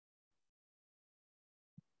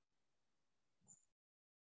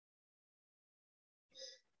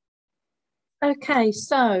Okay,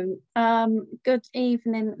 so good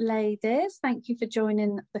evening, ladies. Thank you for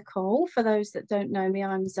joining the call. For those that don't know me,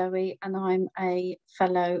 I'm Zoe and I'm a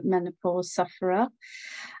fellow menopause sufferer.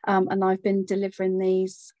 And I've been delivering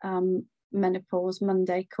these Menopause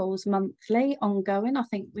Monday calls monthly, ongoing. I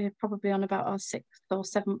think we're probably on about our 6th or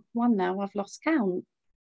 7th one now. I've lost count.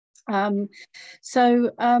 I'll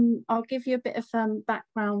give you a bit of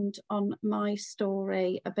background on my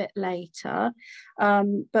story a bit later.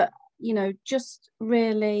 But you know, just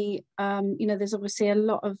really, you know, there's obviously a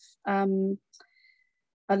lot of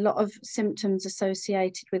symptoms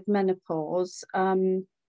associated with menopause.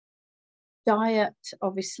 Diet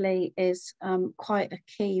obviously is quite a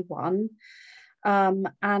key one,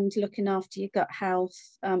 and looking after your gut health,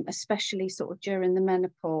 especially sort of during the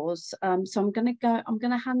menopause. So I'm going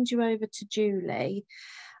to hand you over to Julie.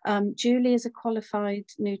 Julie is a qualified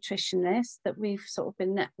nutritionist that we've sort of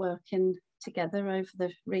been networking together over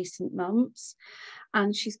the recent months,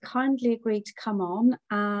 and she's kindly agreed to come on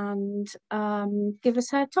and give us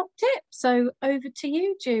her top tips. So over to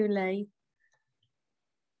you, Julie.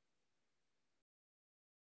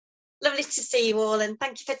 Lovely to see you all, and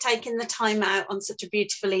thank you for taking the time out on such a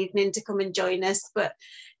beautiful evening to come and join us. But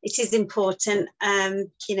it is important,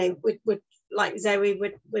 you know, we're like Zoe,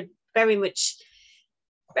 we're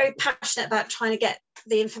very passionate about trying to get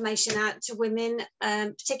the information out to women,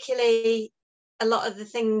 particularly a lot of the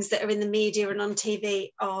things that are in the media and on TV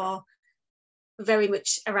are very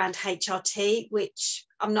much around HRT, which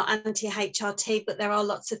I'm not anti-HRT, but there are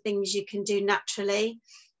lots of things you can do naturally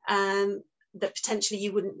that potentially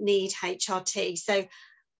you wouldn't need HRT. So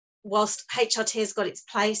whilst HRT has got its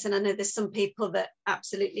place, and I know there's some people that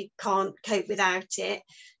absolutely can't cope without it,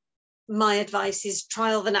 my advice is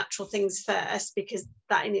try all the natural things first, because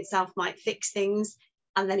that in itself might fix things.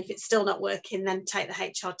 And then if it's still not working, then take the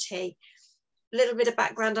HRT. A little bit of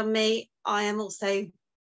background on me. I'm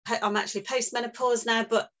actually post-menopause now,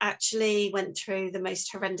 but actually went through the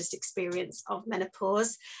most horrendous experience of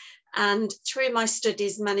menopause. And through my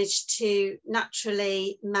studies, managed to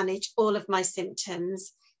naturally manage all of my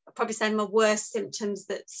symptoms. I'd probably say my worst symptoms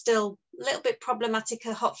that still a little bit problematic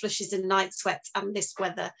are hot flushes and night sweats, and this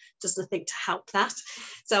weather does nothing to help that.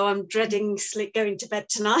 So I'm dreading going to bed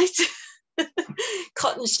tonight.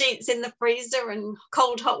 Cotton sheets in the freezer and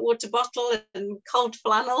cold hot water bottle and cold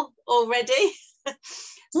flannel already.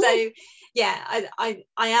 So yeah, I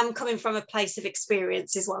am coming from a place of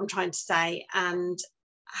experience is what I'm trying to say, and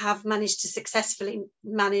have managed to successfully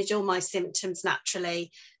manage all my symptoms naturally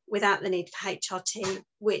without the need for HRT,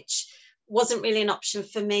 which wasn't really an option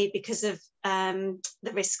for me because of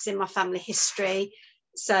the risks in my family history.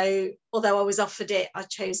 So although I was offered it, I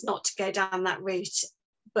chose not to go down that route,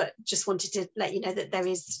 but just wanted to let you know that there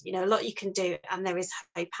is, you know, a lot you can do and there is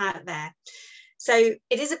hope out there. So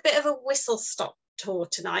it is a bit of a whistle stop tour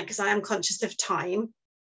tonight because I am conscious of time.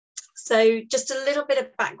 So just a little bit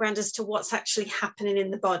of background as to what's actually happening in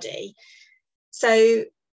the body. So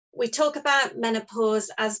we talk about menopause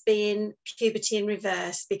as being puberty in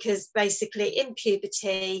reverse, because basically in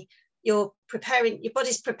puberty, your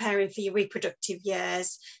body's preparing for your reproductive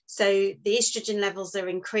years. So the estrogen levels are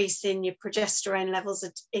increasing, your progesterone levels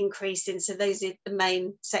are increasing. So those are the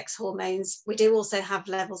main sex hormones. We do also have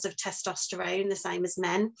levels of testosterone, the same as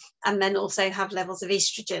men, and men also have levels of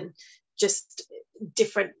estrogen, just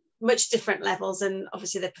much different levels, and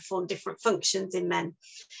obviously they perform different functions in men.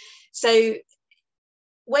 So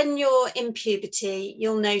when you're in puberty,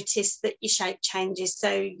 you'll notice that your shape changes.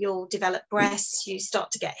 So you'll develop breasts, you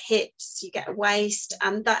start to get hips, you get a waist,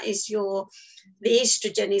 and that is the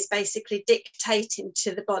estrogen is basically dictating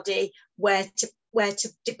to the body where to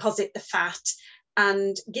deposit the fat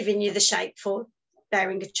and giving you the shape for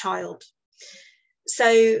bearing a child.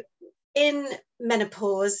 So in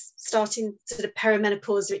menopause, starting sort of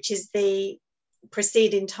perimenopause, which is the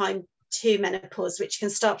preceding time to menopause, which can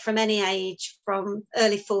start from any age, from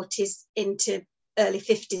early 40s into early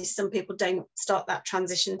 50s. Some people don't start that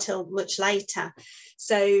transition till much later.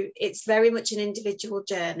 So it's very much an individual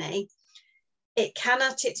journey. It can,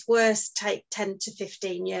 at its worst, take 10 to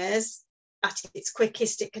 15 years. At its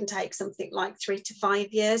quickest, it can take something like 3 to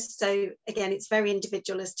 5 years. So again, it's very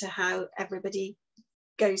individual as to how everybody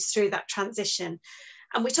goes through that transition.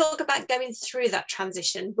 And we talk about going through that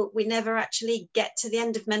transition, but we never actually get to the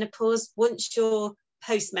end of menopause. Once you're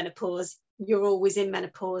post-menopause, you're always in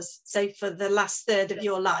menopause. So for the last third of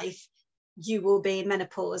your life, you will be in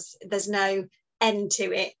menopause. There's no end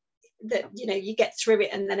to it, that, you know, you get through it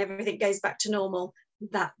and then everything goes back to normal.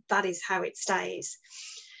 That is how it stays.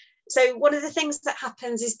 So one of the things that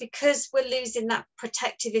happens is, because we're losing that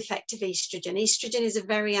protective effect of estrogen. Estrogen is a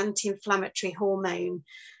very anti-inflammatory hormone.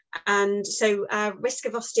 And so our risk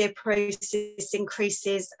of osteoporosis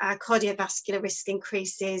increases, our cardiovascular risk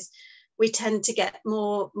increases. We tend to get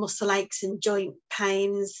more muscle aches and joint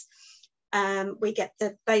pains. We get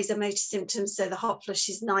the vasomotor symptoms, so the hot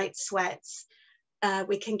flushes, night sweats.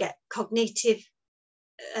 We can get cognitive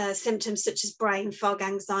symptoms such as brain fog,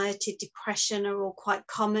 anxiety, depression are all quite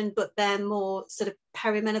common, but they're more sort of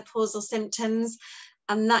perimenopausal symptoms.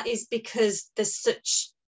 And that is because there's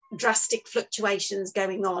such drastic fluctuations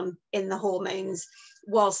going on in the hormones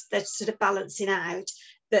whilst they're sort of balancing out,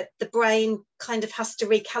 that the brain kind of has to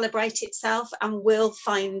recalibrate itself and will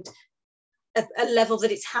find a level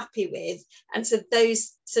that it's happy with. And so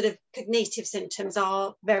those sort of cognitive symptoms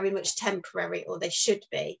are very much temporary, or they should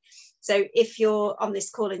be. So if you're on this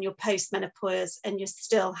call and you're post-menopause and you're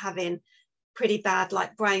still having pretty bad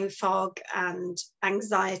like brain fog and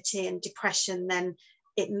anxiety and depression, then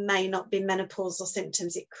it may not be menopausal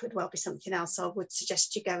symptoms. It could well be something else. So I would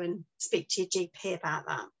suggest you go and speak to your GP about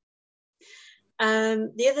that.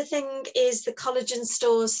 The other thing is the collagen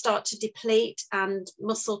stores start to deplete and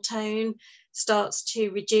muscle tone starts to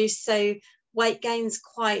reduce. So weight gain's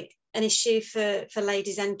quite an issue for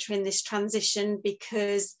ladies entering this transition,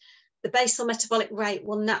 because the basal metabolic rate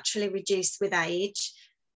will naturally reduce with age.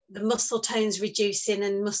 The muscle tone's reducing,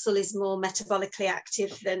 and muscle is more metabolically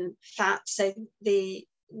active than fat. So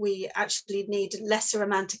we actually need lesser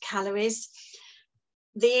amount of calories.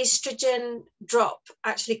 The estrogen drop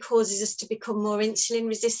actually causes us to become more insulin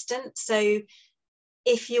resistant. So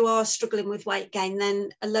if you are struggling with weight gain, then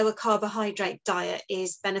a lower carbohydrate diet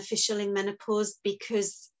is beneficial in menopause,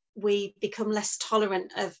 because we become less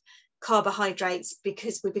tolerant of carbohydrates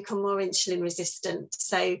because we become more insulin resistant.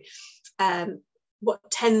 So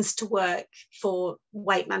what tends to work for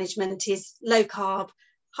weight management is low carb,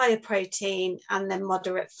 higher protein, and then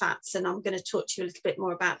moderate fats. And I'm going to talk to you a little bit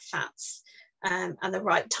more about fats and the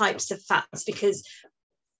right types of fats, because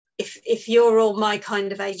if you're all my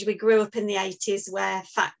kind of age, we grew up in the 80s where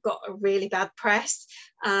fat got a really bad press,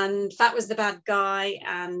 and fat was the bad guy,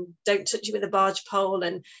 and don't touch it with a barge pole,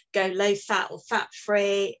 and go low fat or fat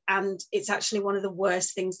free. And it's actually one of the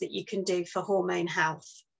worst things that you can do for hormone health.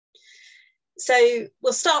 So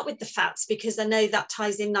we'll start with the fats, because I know that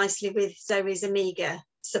ties in nicely with Zoe's omega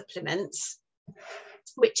supplements,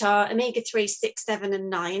 which are omega-3, 6, 7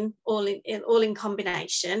 and 9, all in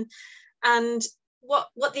combination. And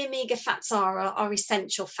what the omega fats are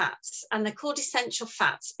essential fats, and they're called essential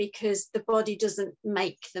fats because the body doesn't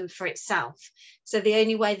make them for itself. So the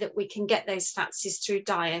only way that we can get those fats is through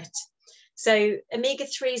diet. So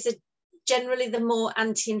omega-3s are generally the more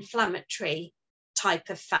anti-inflammatory type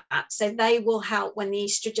of fat. So they will help when the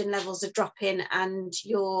estrogen levels are dropping and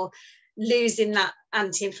you're losing that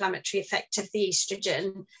anti-inflammatory effect of the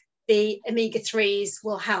estrogen. The omega-3s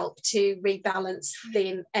will help to rebalance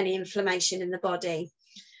any inflammation in the body.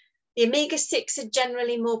 The omega-6 are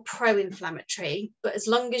generally more pro-inflammatory, but as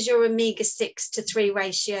long as your omega-6 to 3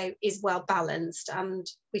 ratio is well balanced, and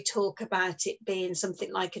we talk about it being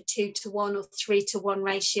something like a 2 to 1 or 3 to 1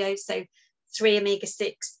 ratio, so 3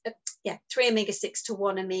 omega-6 to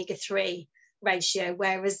 1 omega-3 ratio,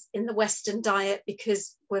 whereas in the Western diet,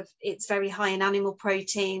 because it's very high in animal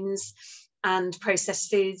proteins and processed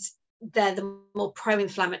foods, they're the more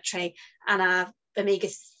pro-inflammatory, and our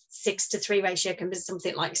omega-6 to 3 ratio can be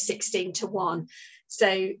something like 16 to 1. So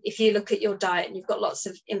if you look at your diet and you've got lots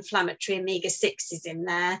of inflammatory omega-6s in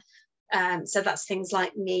there, so that's things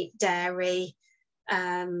like meat, dairy,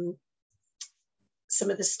 some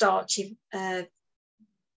of the starchy, no,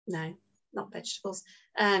 not vegetables.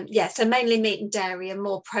 So mainly meat and dairy are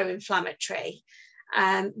more pro-inflammatory.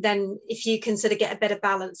 Then if you can sort of get a better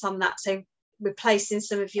balance on that, so replacing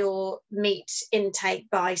some of your meat intake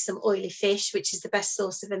by some oily fish, which is the best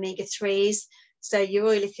source of omega-3s. So your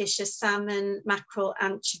oily fish are salmon, mackerel,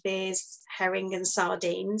 anchovies, herring and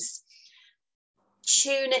sardines.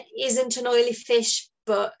 Tuna isn't an oily fish,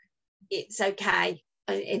 but it's okay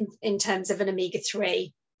in terms of an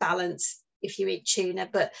omega-3 balance if you eat tuna.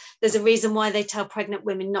 But there's a reason why they tell pregnant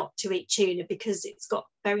women not to eat tuna, because it's got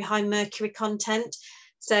very high mercury content.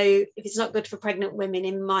 So if it's not good for pregnant women,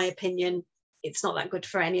 in my opinion, it's not that good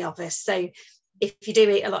for any of us. So if you do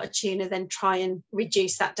eat a lot of tuna, then try and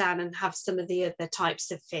reduce that down and have some of the other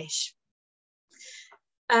types of fish.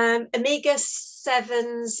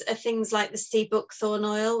 Omega-7s are things like the sea buckthorn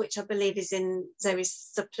oil, which I believe is in Zoe's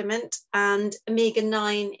supplement, and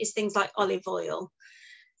omega-9 is things like olive oil.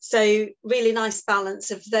 So really nice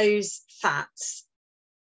balance of those fats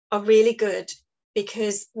are really good,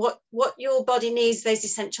 because what your body needs those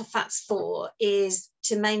essential fats for is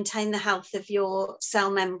to maintain the health of your cell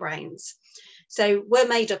membranes. So we're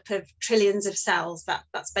made up of trillions of cells.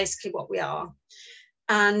 That's basically what we are.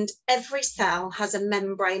 And every cell has a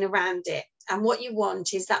membrane around it. And what you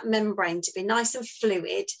want is that membrane to be nice and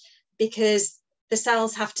fluid, because the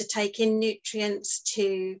cells have to take in nutrients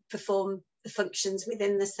to perform the functions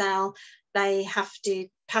within the cell. They have to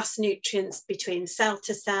pass nutrients between cell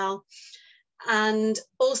to cell. And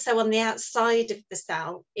also on the outside of the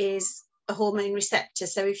cell is a hormone receptor.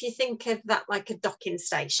 So if you think of that like a docking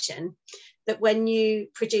station, that when you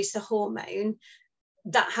produce a hormone,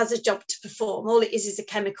 that has a job to perform. All it is a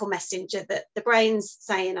chemical messenger that the brain's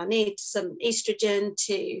saying, I need some estrogen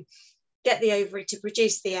to get the ovary to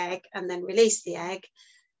produce the egg and then release the egg.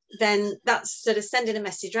 Then that's sort of sending a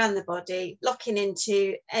message around the body, locking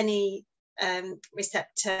into any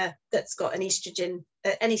receptor that's got an estrogen,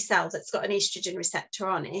 any cell that's got an estrogen receptor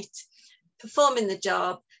on it, performing the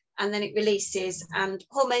job, and then it releases. And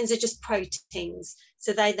hormones are just proteins,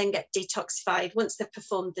 so they then get detoxified. Once they've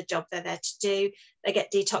performed the job they're there to do, they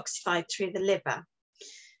get detoxified through the liver.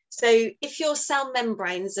 So if your cell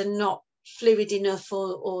membranes are not fluid enough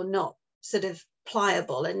or not sort of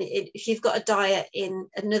pliable, and if you've got a diet in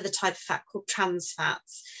another type of fat called trans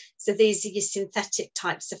fats, so these are your synthetic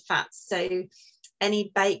types of fats, so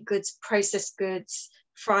any baked goods, processed goods,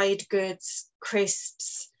 fried goods,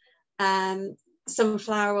 crisps,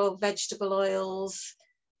 sunflower oil, vegetable oils,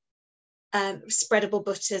 spreadable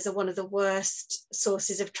butters are one of the worst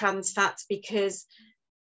sources of trans fats, because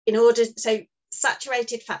so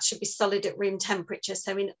saturated fats should be solid at room temperature.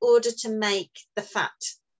 So in order to make the fat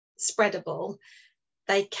spreadable,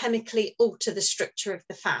 they chemically alter the structure of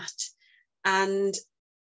the fat. And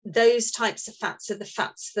those types of fats are the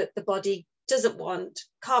fats that the body doesn't want,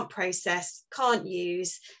 can't process, can't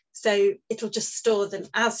use. So it'll just store them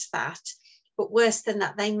as fat. But worse than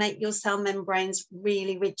that, they make your cell membranes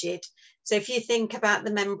really rigid. So if you think about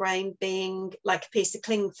the membrane being like a piece of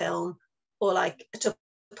cling film or like a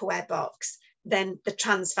Tupperware box, then the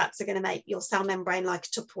trans fats are going to make your cell membrane like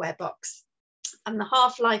a Tupperware box. And the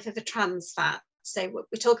half-life of a trans fat, so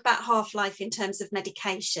we talk about half-life in terms of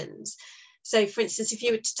medications. So for instance, if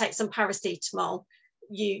you were to take some paracetamol,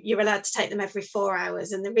 you're allowed to take them every 4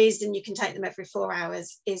 hours. And the reason you can take them every 4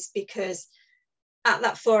 hours is because at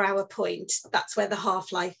that 4 hour point, that's where the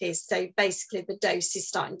half-life is. So basically the dose is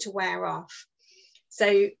starting to wear off.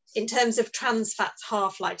 So in terms of trans fats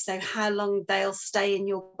half-life, so how long they'll stay in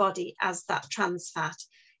your body as that trans fat,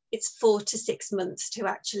 it's 4 to 6 months to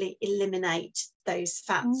actually eliminate those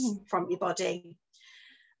fats from your body.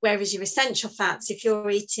 Whereas your essential fats, if you're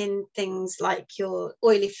eating things like your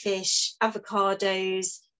oily fish,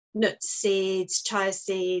 avocados, nut seeds, chia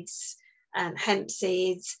seeds, hemp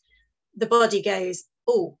seeds, the body goes,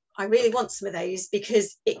 oh, I really want some of those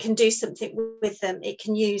because it can do something with them, it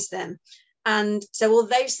can use them. And so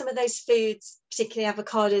although some of those foods, particularly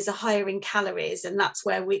avocados, are higher in calories, and that's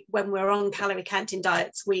where when we're on calorie counting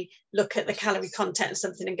diets, we look at the calorie content of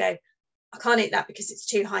something and go, I can't eat that because it's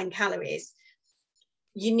too high in calories.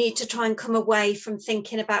 You need to try and come away from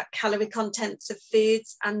thinking about calorie contents of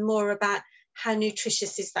foods and more about how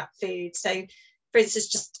nutritious is that food. So for instance,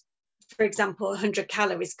 just for example, 100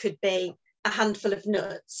 calories could be a handful of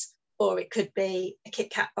nuts, or it could be a Kit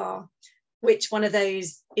Kat bar. Which one of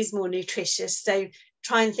those is more nutritious? So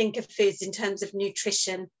try and think of foods in terms of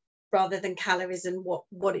nutrition rather than calories and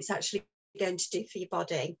what it's actually going to do for your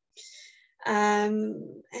body.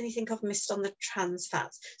 Anything I've missed on the trans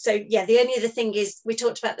fats? So yeah, the only other thing is we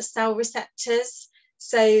talked about the cell receptors.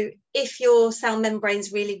 So if your cell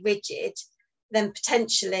membrane's really rigid, then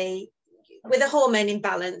potentially with a hormone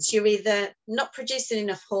imbalance, you're either not producing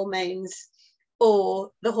enough hormones or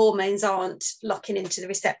the hormones aren't locking into the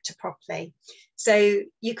receptor properly. So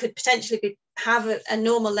you could potentially have a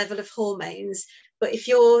normal level of hormones, but if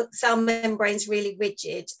your cell membrane's really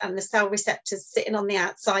rigid and the cell receptors sitting on the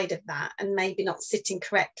outside of that and maybe not sitting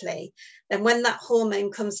correctly, then when that hormone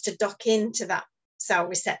comes to dock into that cell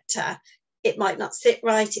receptor, it might not sit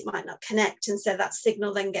right, it might not connect, and so that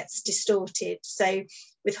signal then gets distorted. So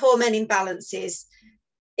with hormone imbalances,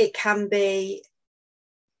 it can be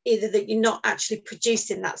either that you're not actually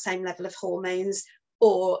producing that same level of hormones,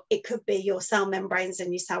 or it could be your cell membranes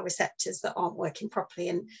and your cell receptors that aren't working properly.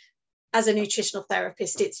 And as a nutritional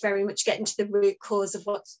therapist, it's very much getting to the root cause of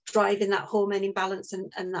what's driving that hormone imbalance,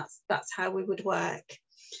 and that's how we would work.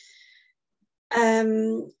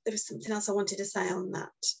 There was something else I wanted to say on that.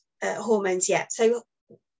 Hormones, yeah. So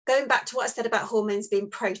going back to what I said about hormones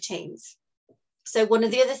being proteins. So one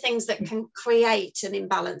of the other things that can create an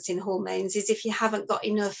imbalance in hormones is if you haven't got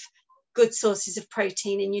enough good sources of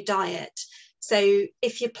protein in your diet. So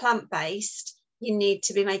if you're plant-based, you need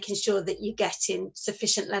to be making sure that you're getting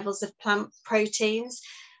sufficient levels of plant proteins.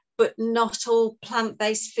 But not all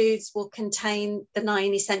plant-based foods will contain the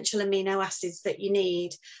 9 essential amino acids that you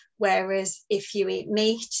need. Whereas if you eat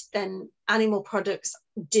meat, then animal products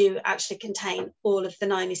do actually contain all of the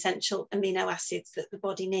 9 essential amino acids that the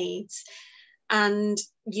body needs. And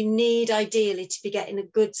you need ideally to be getting a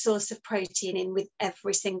good source of protein in with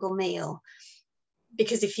every single meal.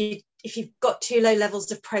 Because if you've got too low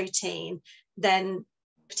levels of protein, then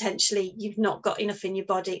potentially you've not got enough in your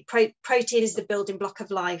body. Protein is the building block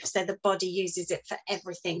of life, so the body uses it for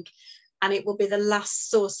everything, and it will be the last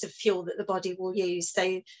source of fuel that the body will use.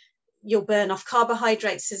 So you'll burn off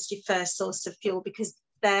carbohydrates as your first source of fuel, because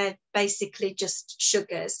they're basically just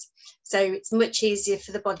sugars. So it's much easier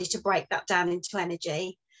for the body to break that down into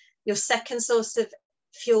energy. Your second source of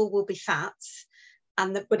fuel will be fats,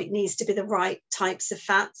 but it needs to be the right types of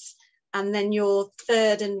fats. And then your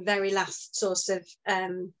third and very last source of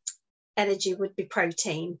energy would be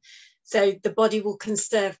protein. So the body will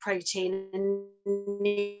conserve protein and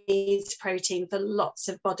needs protein for lots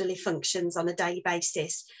of bodily functions on a daily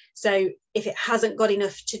basis. So if it hasn't got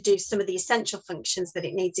enough to do some of the essential functions that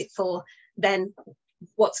it needs it for, then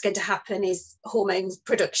what's going to happen is hormone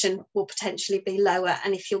production will potentially be lower.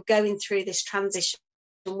 And if you're going through this transition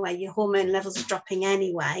where your hormone levels are dropping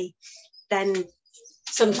anyway, then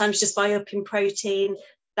sometimes just by upping protein,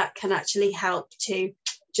 that can actually help to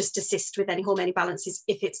just assist with any hormone imbalances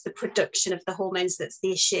if it's the production of the hormones that's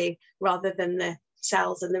the issue, rather than the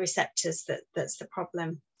cells and the receptors that's the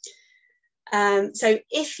problem. So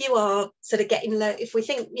if you are sort of getting low, if we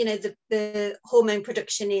think, you know, the hormone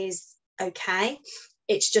production is okay,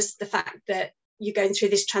 it's just the fact that you're going through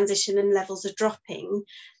this transition and levels are dropping,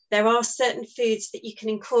 there are certain foods that you can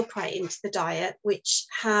incorporate into the diet which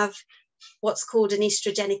have what's called an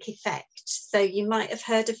estrogenic effect. So you might have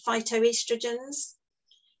heard of phytoestrogens.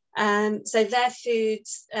 So they're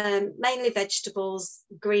foods, mainly vegetables,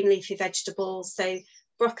 green leafy vegetables. So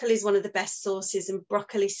broccoli is one of the best sources, and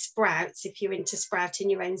broccoli sprouts, if you're into sprouting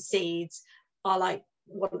your own seeds, are like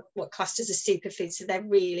what classed as a superfood. So they're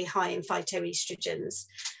really high in phytoestrogens.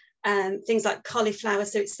 Things like cauliflower,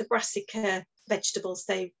 so it's the brassica vegetables.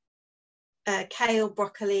 So kale,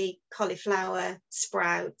 broccoli, cauliflower,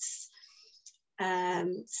 sprouts,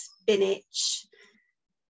 spinach.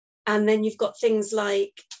 And then you've got things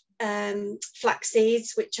like flax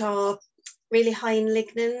seeds, which are really high in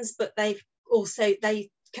lignans, but they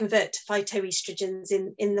convert to phytoestrogens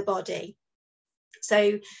in the body.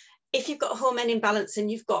 So if you've got a hormone imbalance and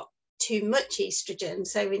you've got too much estrogen,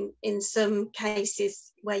 so in some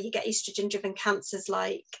cases where you get estrogen driven cancers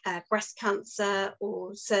like breast cancer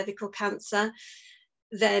or cervical cancer,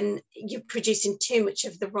 then you're producing too much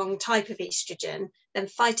of the wrong type of estrogen, then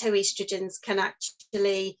phytoestrogens can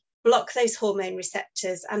actually block those hormone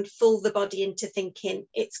receptors and fool the body into thinking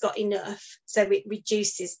it's got enough, so it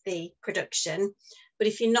reduces the production. But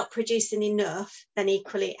if you're not producing enough, then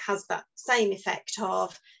equally it has that same effect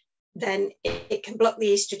of, then it can block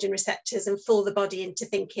the estrogen receptors and fool the body into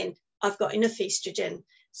thinking I've got enough estrogen.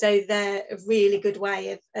 So they're a really good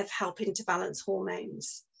way of helping to balance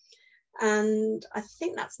hormones. And I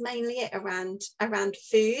think that's mainly it around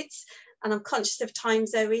foods. And I'm conscious of time,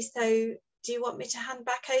 Zoe, so do you want me to hand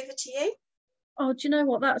back over to you? Oh, do you know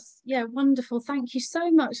what? That's, yeah, wonderful. Thank you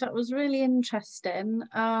so much. That was really interesting.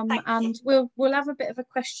 And we'll have a bit of a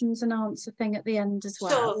questions and answer thing at the end as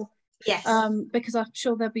well. Sure. Yes. Because I'm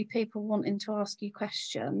sure there'll be people wanting to ask you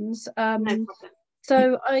questions. No problem.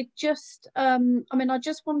 So I just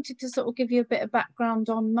wanted to sort of give you a bit of background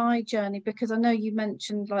on my journey, because I know you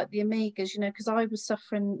mentioned like the omegas, you know, because I was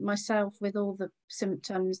suffering myself with all the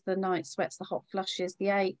symptoms, the night sweats, the hot flushes, the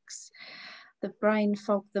aches, the brain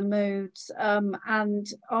fog, the moods, and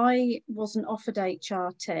I wasn't offered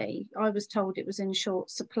HRT. I was told it was in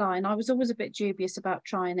short supply, and I was always a bit dubious about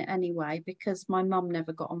trying it anyway because my mum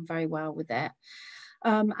never got on very well with it.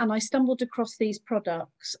 And I stumbled across these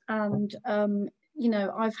products, and you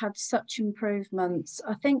know, I've had such improvements.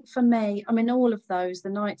 I think for me, I mean, all of those, the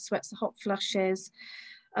night sweats, the hot flushes,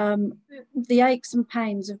 the aches and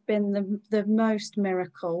pains have been the most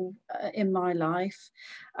miracle in my life,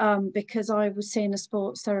 because I was seeing a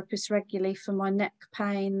sports therapist regularly for my neck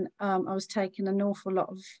pain. I was taking an awful lot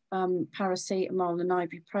of paracetamol and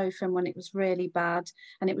ibuprofen when it was really bad,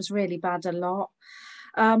 and it was really bad a lot.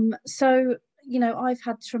 So, you know, I've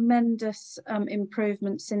had tremendous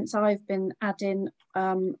improvements since I've been adding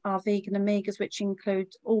our vegan omegas, which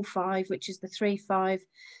include all 5, which is the 3, 5,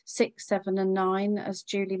 6, 7 and 9, as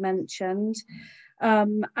Julie mentioned.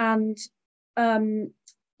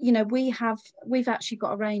 you know, we've actually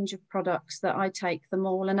got a range of products that I take them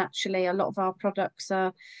all, and actually a lot of our products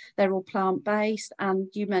they're all plant-based. And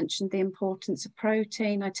you mentioned the importance of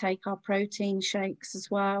protein. I take our protein shakes as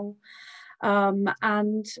well.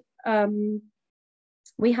 And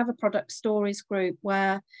we have a product stories group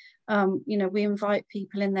where you know, we invite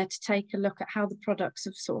people in there to take a look at how the products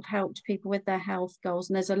have sort of helped people with their health goals.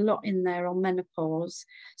 And there's a lot in there on menopause,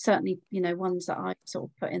 certainly, you know, ones that I sort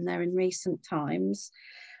of put in there in recent times.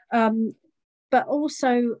 But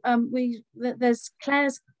also there's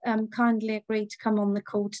Claire's kindly agreed to come on the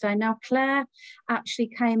call today. Now, Claire actually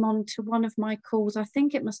came on to one of my calls. I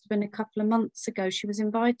think it must have been a couple of months ago. She was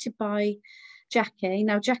invited by Jackie.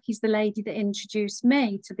 Now, Jackie's the lady that introduced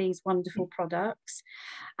me to these wonderful products.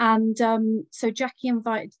 And so Jackie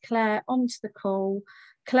invited Claire onto the call.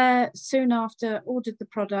 Claire soon after ordered the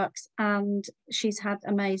products, and she's had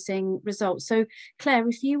amazing results. So Claire,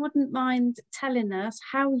 if you wouldn't mind telling us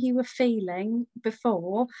how you were feeling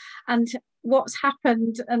before and what's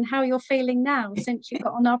happened and how you're feeling now since you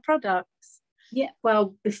got on our products. Yeah,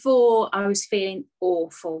 well, before I was feeling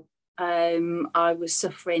awful. I was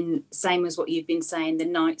suffering, same as what you've been saying, the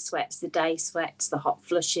night sweats, the day sweats, the hot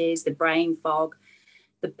flushes, the brain fog,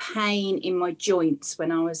 the pain in my joints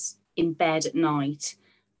when I was in bed at night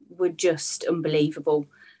were just unbelievable.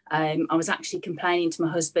 I was actually complaining to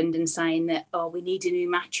my husband and saying that, oh, we need a new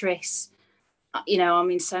mattress. You know, I'm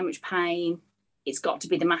in so much pain. It's got to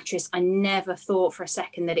be the mattress. I never thought for a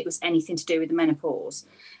second that it was anything to do with the menopause.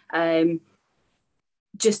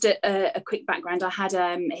 Just a quick background, I had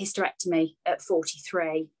a hysterectomy at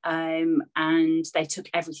 43 and they took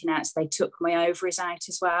everything out. So they took my ovaries out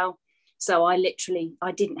as well. So I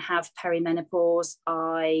didn't have perimenopause.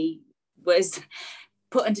 I was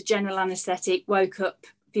put under general anaesthetic, woke up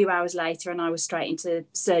a few hours later and I was straight into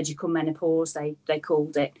surgical menopause, they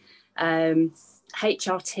called it.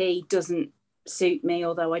 HRT doesn't suit me,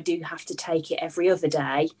 although I do have to take it every other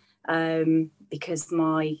day because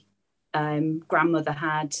my grandmother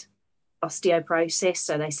had osteoporosis,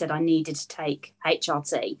 so they said I needed to take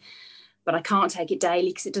HRT, but I can't take it daily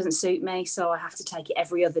because it doesn't suit me, so I have to take it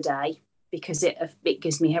every other day because it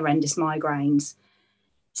gives me horrendous migraines.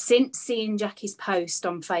 Since seeing Jackie's post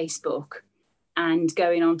on Facebook and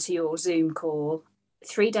going on to your Zoom call,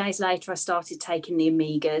 3 days later I started taking the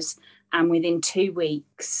Omegas, and within 2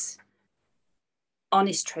 weeks,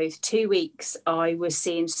 honest truth, 2 weeks, I was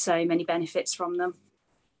seeing so many benefits from them.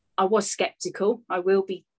 I was skeptical. I will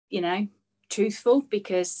be, you know, truthful,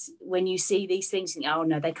 because when you see these things, you think, oh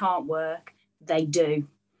no, they can't work. They do.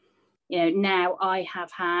 You know, now I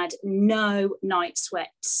have had no night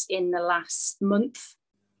sweats in the last month,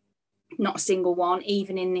 not a single one,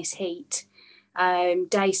 even in this heat.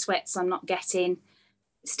 Day sweats I'm not getting.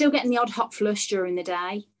 Still getting the odd hot flush during the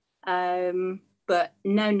day, but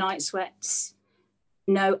no night sweats,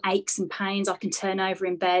 no aches and pains. I can turn over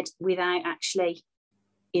in bed without actually,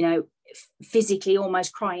 you know, physically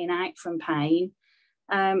almost crying out from pain.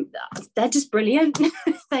 They're just brilliant.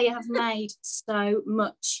 They have made so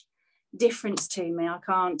much difference to me. I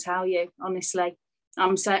can't tell you, honestly.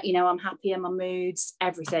 I'm happier, my moods,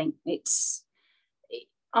 everything.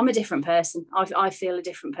 I'm a different person. I feel a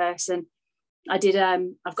different person.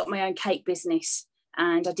 I've got my own cake business,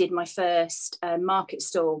 and I did my first market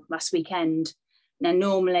stall last weekend. Now,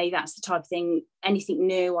 normally that's the type of thing, anything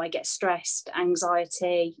new, I get stressed,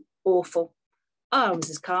 anxiety, awful. I was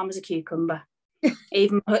as calm as a cucumber.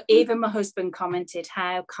 Even my husband commented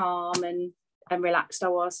how calm and relaxed I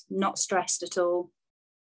was, not stressed at all.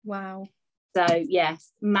 Wow. So, yeah,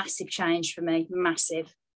 massive change for me,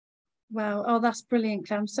 massive. Wow. Oh, that's brilliant,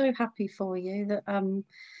 Claire. I'm so happy for you that,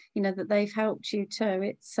 you know, that they've helped you too.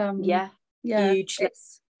 It's, yeah, hugely.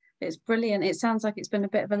 It's brilliant. It sounds like it's been a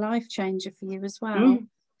bit of a life changer for you as well,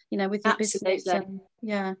 you know, with your Absolutely. business. And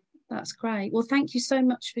yeah, that's great. Well, thank you so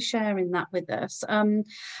much for sharing that with us. I mean,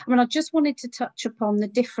 I just wanted to touch upon the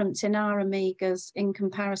difference in our Omegas in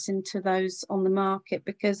comparison to those on the market,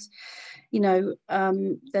 because, you know,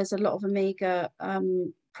 there's a lot of Omega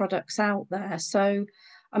products out there. So,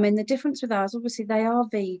 I mean, the difference with ours, obviously, they are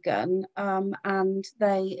vegan, and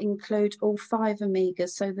they include all 5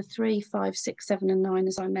 Omegas, so the 3, 5, 6, 7, and 9,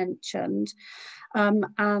 as I mentioned,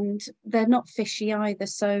 and they're not fishy either.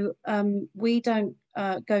 So we don't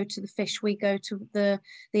go to the fish; we go to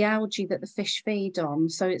the algae that the fish feed on.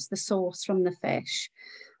 So it's the source from the fish.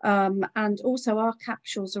 And also our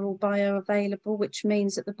capsules are all bioavailable, which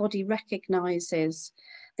means that the body recognises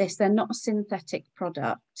this. They're not a synthetic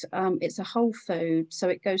product. It's a whole food, so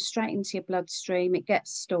it goes straight into your bloodstream. It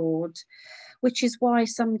gets stored, which is why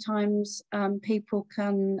sometimes people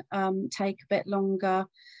can take a bit longer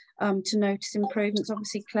to notice improvements.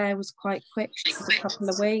 Obviously, Claire was quite quick. She was a couple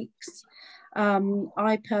of weeks.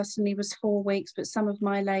 I personally was 4 weeks, but some of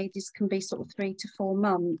my ladies can be sort of 3 to 4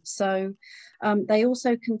 months. So they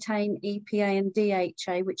also contain EPA and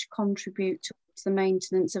DHA, which contribute towards the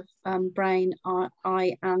maintenance of brain,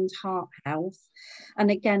 eye and heart health.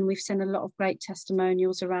 And again, we've seen a lot of great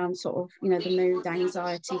testimonials around sort of, you know, the mood,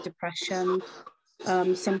 anxiety, depression.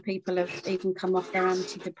 Some people have even come off their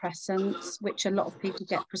antidepressants, which a lot of people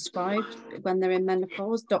get prescribed when they're in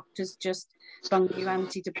menopause. Doctors just bung you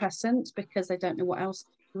antidepressants because they don't know what else to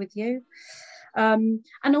do with you. And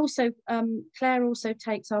also, Claire also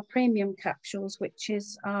takes our premium capsules, which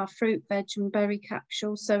is our fruit, veg and berry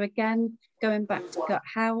capsules. So again, going back to gut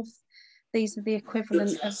health, these are the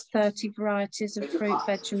equivalent of 30 varieties of fruit,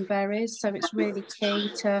 veg and berries. So it's really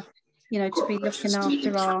key to, you know, to be looking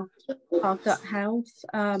after our gut health.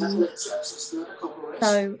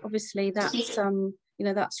 So obviously that's, you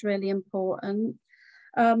know, that's really important.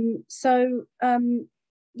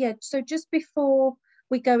 Yeah, so just before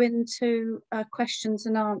we go into questions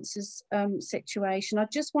and answers situation, I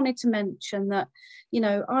just wanted to mention that, you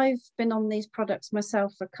know, I've been on these products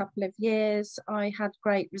myself for a couple of years. I had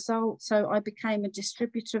great results, so I became a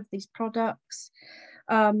distributor of these products.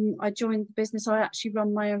 I joined the business. I actually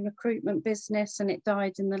run my own recruitment business, and it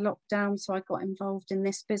died in the lockdown, so I got involved in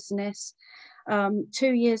this business. 2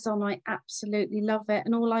 years on, I absolutely love it,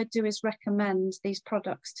 and all I do is recommend these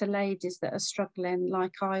products to ladies that are struggling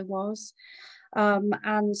like I was.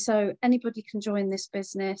 And so anybody can join this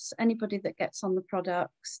business, anybody that gets on the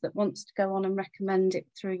products, that wants to go on and recommend it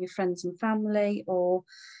through your friends and family, or,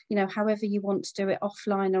 you know, however you want to do it,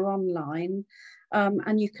 offline or online.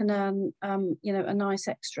 And you can earn, you know, a nice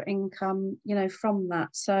extra income, you know, from that.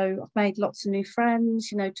 So I've made lots of new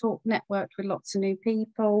friends, you know, networked with lots of new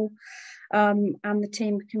people, and the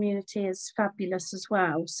team community is fabulous as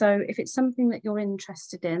well. So if it's something that you're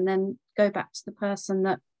interested in, then go back to the person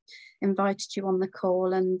that invited you on the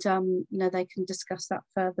call, and you know, they can discuss that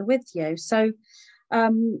further with you. So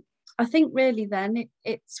I think really then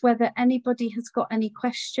it's whether anybody has got any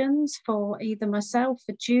questions for either myself,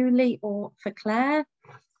 for Julie or for Claire,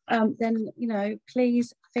 then, you know,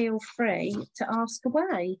 please feel free to ask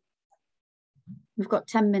away. We've got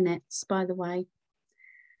 10 minutes, by the way.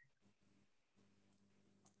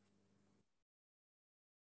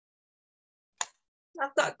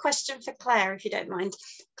 I've got a question for Claire, if you don't mind.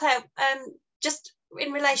 Claire, just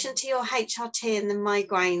in relation to your HRT and the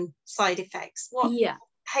migraine side effects, what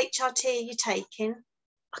HRT are you taking?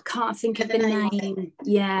 I can't think of the name.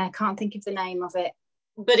 Yeah, I can't think of the name of it.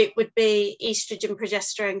 But it would be estrogen,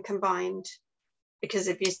 progesterone combined because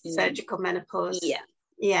of your surgical menopause.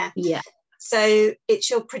 Yeah. So it's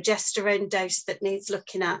your progesterone dose that needs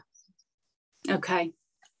looking at. Okay.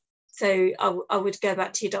 So I would go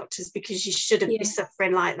back to your doctors, because you shouldn't be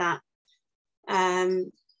suffering like that.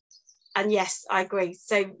 And yes, I agree.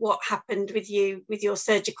 So what happened with you with your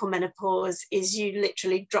surgical menopause is you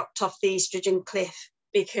literally dropped off the estrogen cliff,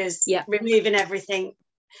 because removing everything.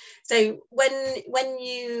 So when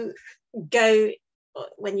you go,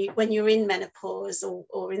 when you're in menopause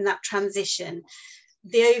or in that transition,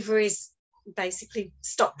 the ovaries basically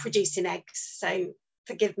stop producing eggs. So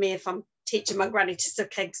forgive me if I'm teaching my granny to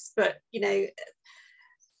suck eggs, but, you know,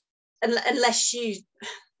 unless you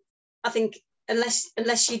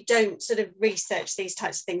don't sort of research these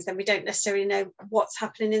types of things, then we don't necessarily know what's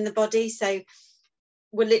happening in the body. So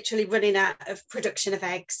we're literally running out of production of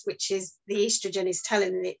eggs, which is the estrogen is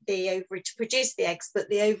telling the ovary to produce the eggs, but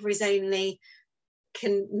the ovaries only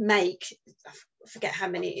can make, I forget how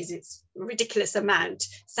many it is, it's a ridiculous amount,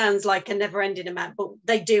 sounds like a never-ending amount, but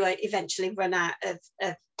they do eventually run out of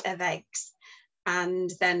eggs, and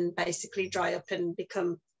then basically dry up and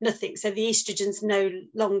become nothing. So the estrogen's no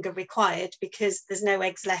longer required, because there's no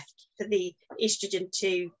eggs left for the estrogen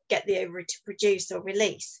to get the ovary to produce or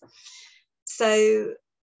release. So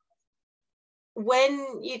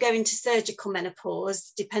when you go into surgical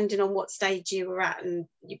menopause, depending on what stage you were at, and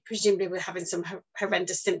you presumably were having some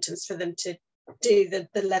horrendous symptoms for them to do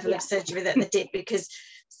the level of surgery that they did, because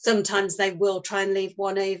sometimes they will try and leave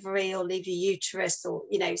one ovary or leave your uterus, or,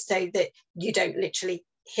 you know, so that you don't literally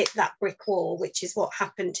hit that brick wall, which is what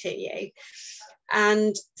happened to you.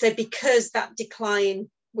 And so because that decline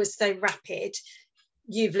was so rapid,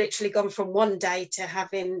 you've literally gone from one day to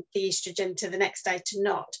having the estrogen to the next day to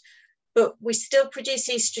not. But we still produce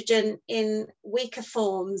estrogen in weaker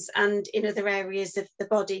forms and in other areas of the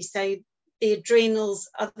body. So the adrenals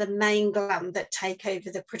are the main gland that take over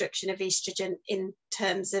the production of estrogen in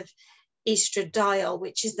terms of estradiol,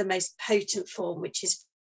 which is the most potent form, which is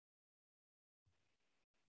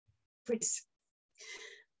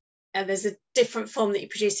there's a different form that you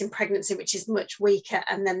produce in pregnancy, which is much weaker,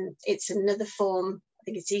 and then it's another form, I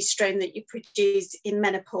think it's estrone, that you produce in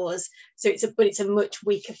menopause. So it's a much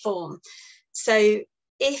weaker form. So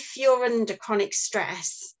if you're under chronic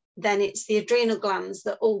stress, then it's the adrenal glands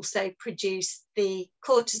that also produce the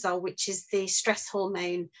cortisol, which is the stress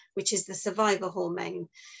hormone, which is the survival hormone.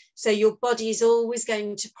 So your body is always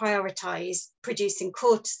going to prioritize producing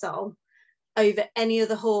cortisol over any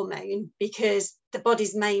other hormone, because the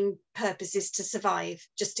body's main purpose is to survive,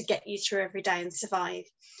 just to get you through every day and survive.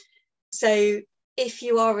 So if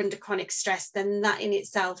you are under chronic stress, then that in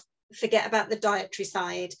itself, forget about the dietary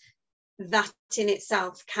side, that in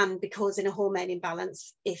itself can be causing a hormone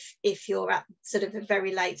imbalance if you're at sort of a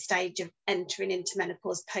very late stage of entering into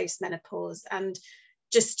menopause, post-menopause. And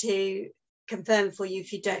just to confirm for you,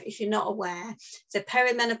 if you're not aware, so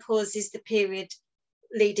perimenopause is the period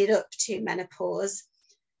leading up to menopause.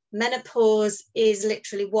 Menopause is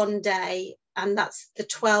literally one day, and that's the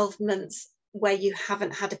 12 months where you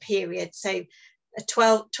haven't had a period. So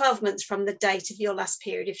 12 months from the date of your last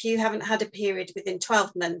period. If you haven't had a period within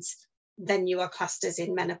 12 months, then you are classed as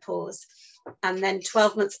in menopause. And then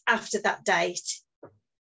 12 months after that date,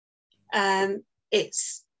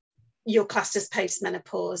 you're classed as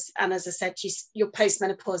post-menopause. And as I said, you're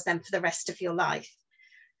post-menopause then for the rest of your life.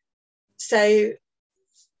 So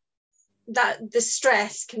that the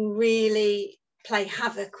stress can really play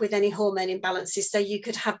havoc with any hormone imbalances. So you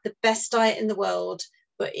could have the best diet in the world,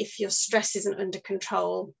 but if your stress isn't under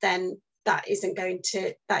control, then that isn't going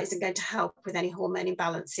to help with any hormone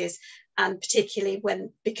imbalances. And particularly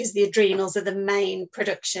because the adrenals are the main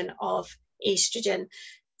production of estrogen.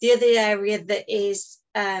 The other area that is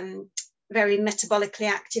very metabolically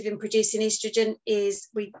active in producing estrogen is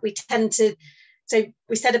we tend to, so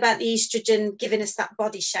we said about the estrogen giving us that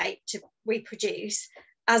body shape to reproduce.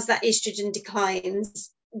 As that estrogen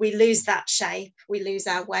declines, we lose that shape, we lose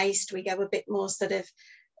our waist, we go a bit more sort of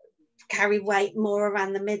carry weight more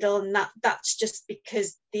around the middle, and that's just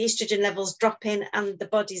because the estrogen levels drop in and the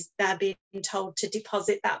body's now being told to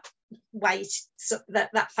deposit that weight, so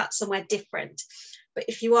that fat somewhere different. But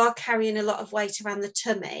if you are carrying a lot of weight around the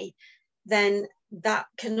tummy, then that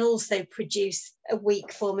can also produce a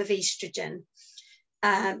weak form of estrogen.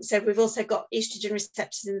 So we've also got estrogen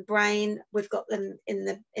receptors in the brain, we've got them in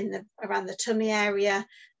the around the tummy area,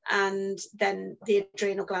 and then the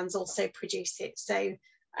adrenal glands also produce it. So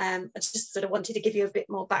I just sort of wanted to give you a bit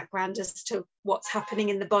more background as to what's happening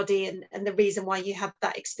in the body and the reason why you have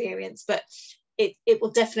that experience. But it will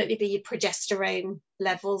definitely be your progesterone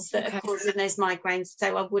levels that are causing those migraines.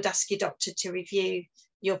 So I would ask your doctor to review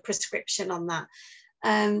your prescription on that.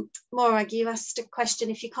 Morag, you asked a question,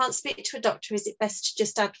 if you can't speak to a doctor, is it best to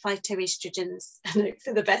just add phytoestrogens and hope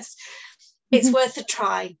for the best? It's worth a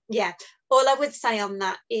try, yeah. All I would say on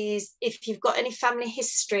that is if you've got any family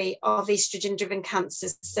history of estrogen-driven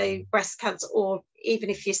cancers, so breast cancer, or even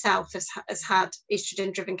if yourself has had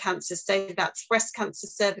estrogen-driven cancers, so that's breast cancer,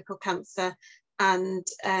 cervical cancer, and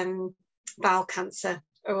bowel cancer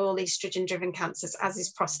are all estrogen-driven cancers, as is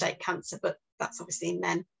prostate cancer, but that's obviously in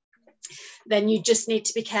men. Then you just need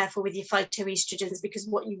to be careful with your phytoestrogens, because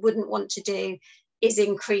what you wouldn't want to do is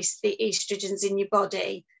increase the estrogens in your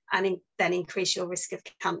body and then increase your risk of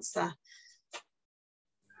cancer.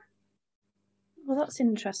 Well, that's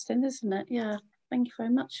interesting, isn't it? Yeah, thank you very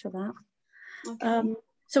much for that. Okay.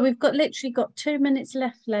 So we've literally got 2 minutes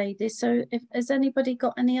left, ladies. So has anybody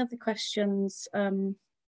got any other questions?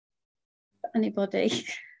 Anybody?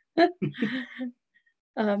 Do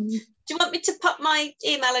you want me to pop my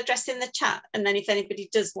email address in the chat, and then if anybody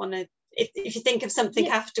does want to, if you think of something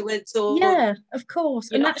afterwards, or yeah, of course,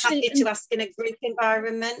 you're not happy to ask in a group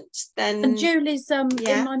environment, then and Julie's in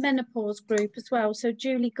my menopause group as well. So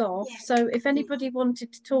Julie Goff. Yeah. So if anybody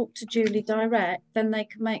wanted to talk to Julie direct, then they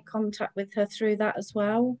can make contact with her through that as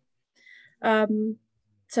well.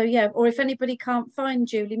 So yeah, or if anybody can't find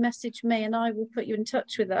Julie, message me and I will put you in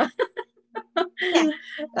touch with her. Yeah,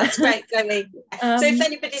 that's great, Chloe. So if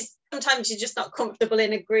anybody's, sometimes you're just not comfortable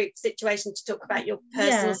in a group situation to talk about your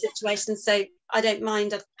personal situation, so I don't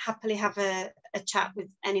mind, I'd happily have a chat with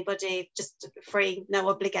anybody, just a free, no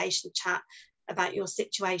obligation chat about your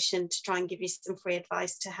situation to try and give you some free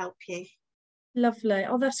advice to help you. Lovely.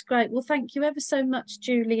 Oh, that's great. Well, thank you ever so much,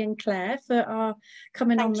 Julie and Claire, for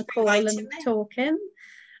coming on the call and talking.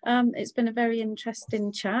 It's been a very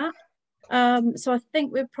interesting chat. So I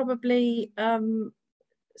think we'll probably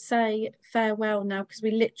say farewell now, because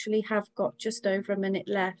we literally have got just over a minute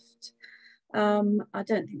left. I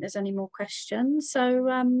don't think there's any more questions.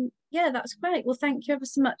 So yeah, that's great. Well, thank you ever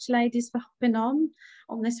so much, ladies, for hopping on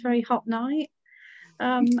this very hot night.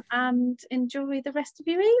 and enjoy the rest of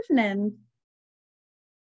your evening.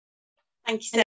 Thank you so